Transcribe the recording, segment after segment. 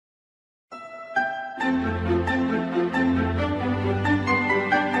ආයුබෝවන්.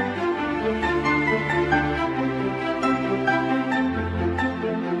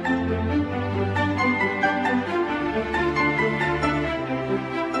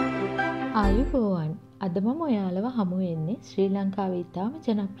 අද මම ඔයාලව හමු වෙන්නේ ශ්‍රී ලංකාවේ ඉතාම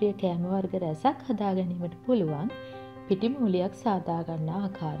ජනප්‍රිය කෑම වර්ග රැසක් හදා ගැනීමට පුළුවන් පිටිමූලියක් සාදා ගන්නා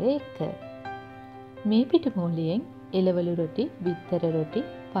ආකාරය එක්ක. මේ පිටිමූලියෙන් එළවලු රොටි, බිත්තර රොටි,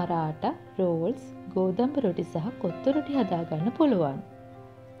 පරාටා, රෝල්ස්, ගෝදම්බ රොටි සහ කොත්තු රොටි හදා ගන්න පුළුවන්.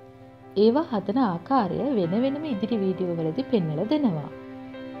 ඒවා හදන ආකාරය වෙන වෙනම ඉදිරි වීඩියෝ වලදී පෙන්වලා දෙනවා.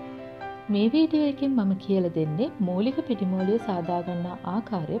 මේ වීඩියෝ එකෙන් මම කියලා දෙන්නේ මූලික පිටිමූලිය සාදා ගන්නා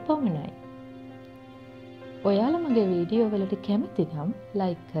ආකාරය පමණයි. ඔයාලා මගේ වීඩියෝ වලට කැමති නම්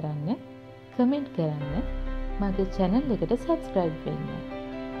ලයික් කරන්න, කමෙන්ට් කරන්න, මගේ channel එකට subscribe වෙන්න.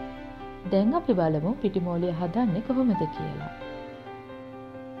 දැන් අපි බලමු පිටිමූලිය හදන්නේ කොහොමද කියලා.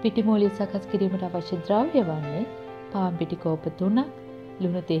 පිටිමූලිය සකස් කිරීමට අවශ්‍ය ද්‍රව්‍ය වන්නේ පාන් පිටි කෝප 3ක්,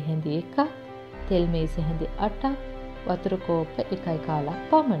 ලුණු තේ හැඳි 1ක්, තෙල් මේස හැඳි 8ක්, වතුර කෝප 1.5ක්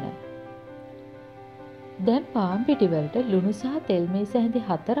පමණ. දැන් පාන් පිටි වලට ලුණු සහ තෙල් මේස හැඳි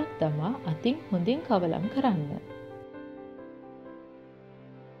 4ක් දමා අතින් හොඳින් කවලම් කරන්න.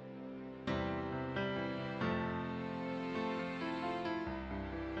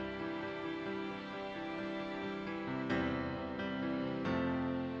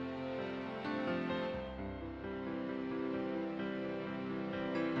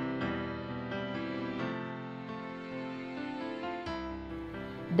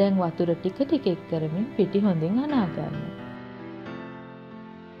 දැන් වතුර ටික ටික එක් කරමින් පිටි හොඳින් අනා ගන්න.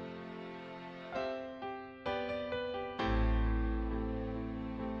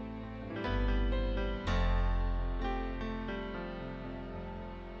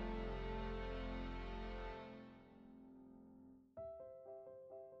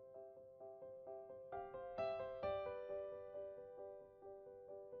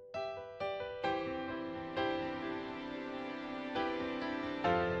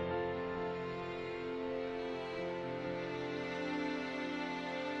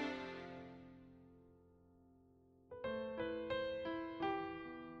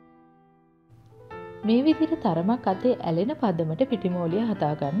 මේ විදිහට තරමක් අතේ ඇලෙන පදමට පිටිමූලිය හදා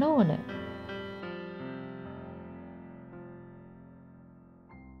ගන්න ඕන.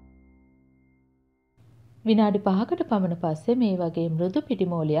 විනාඩි 5කට පමණ පස්සේ මේ වගේ මෘදු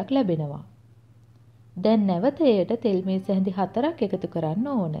පිටිමූලියක් ලැබෙනවා. දැන් නැවත එයට තෙල් මේස හැඳි 4ක් එකතු කරන්න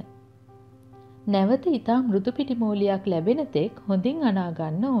ඕන. නැවත ඊටා මෘදු පිටිමූලියක් ලැබෙන තෙක් හොඳින් අනා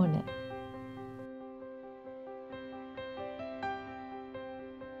ගන්න ඕන.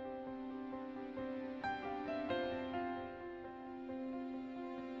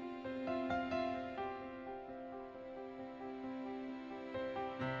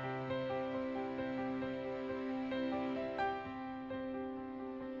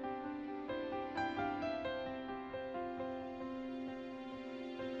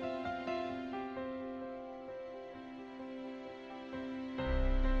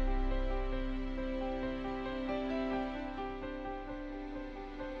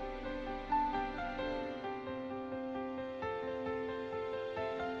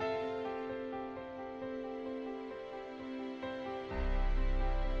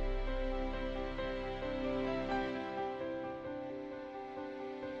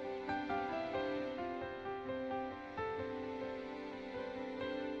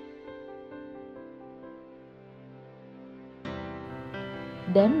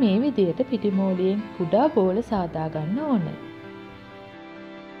 දැන් මේ විදියට පිටිමූලියෙන් කුඩා බෝල සාදා ගන්න ඕන.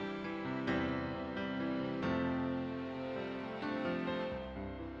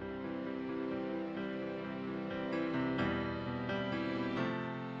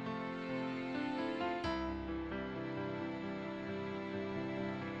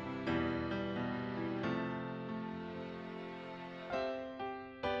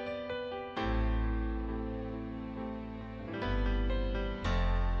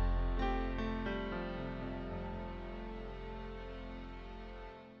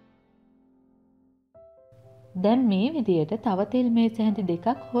 දැන් මේ විදියට තව තෙල් මේස හැඳි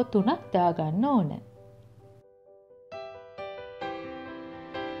 2ක් හෝ 3ක් දාගන්න ඕන.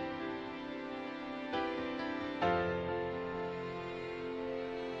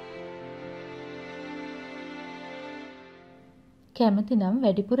 කැමති නම්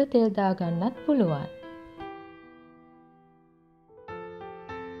වැඩිපුර තෙල් දාගන්නත් පුළුවන්.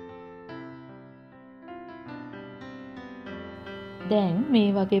 දැන් මේ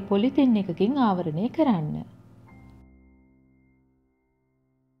වගේ පොලිතින් එකකින් ආවරණය කරන්න.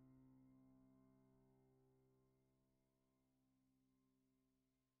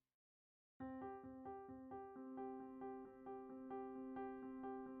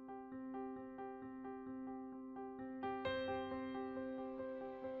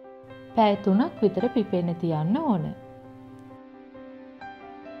 පැය 3ක් විතර පිපෙන්න තියන්න ඕන.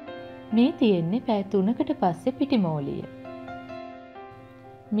 මේ තියෙන්නේ පැය 3කට පස්සේ පිටිමෝලිය.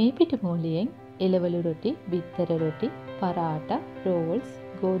 මේ පිටිමෝලියෙන් එළවලු රොටි, බිත්තර රොටි, පරාටා, රෝල්ස්,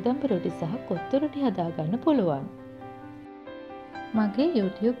 ගෝදම්බ රොටි සහ කොත්තු රොටි හදාගන්න පුළුවන්. මගේ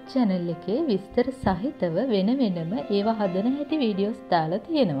YouTube channel එකේ විස්තර සහිතව වෙන වෙනම ඒවා හදන හැටි වීඩියෝස් දාලා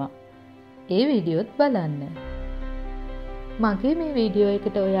තියෙනවා. ඒ වීඩියෝත් බලන්න. මගේ මේ වීඩියෝ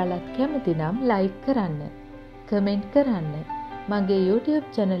එකට ඔයාලත් කැමති නම් like කරන්න, comment කරන්න, මගේ YouTube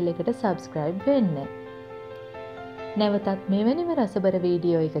channel එකට subscribe වෙන්න. නැවතත් මෙවැනිම රසබර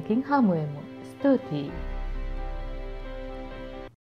වීඩියෝ එකකින් හමු වෙමු. ස්තුතියි.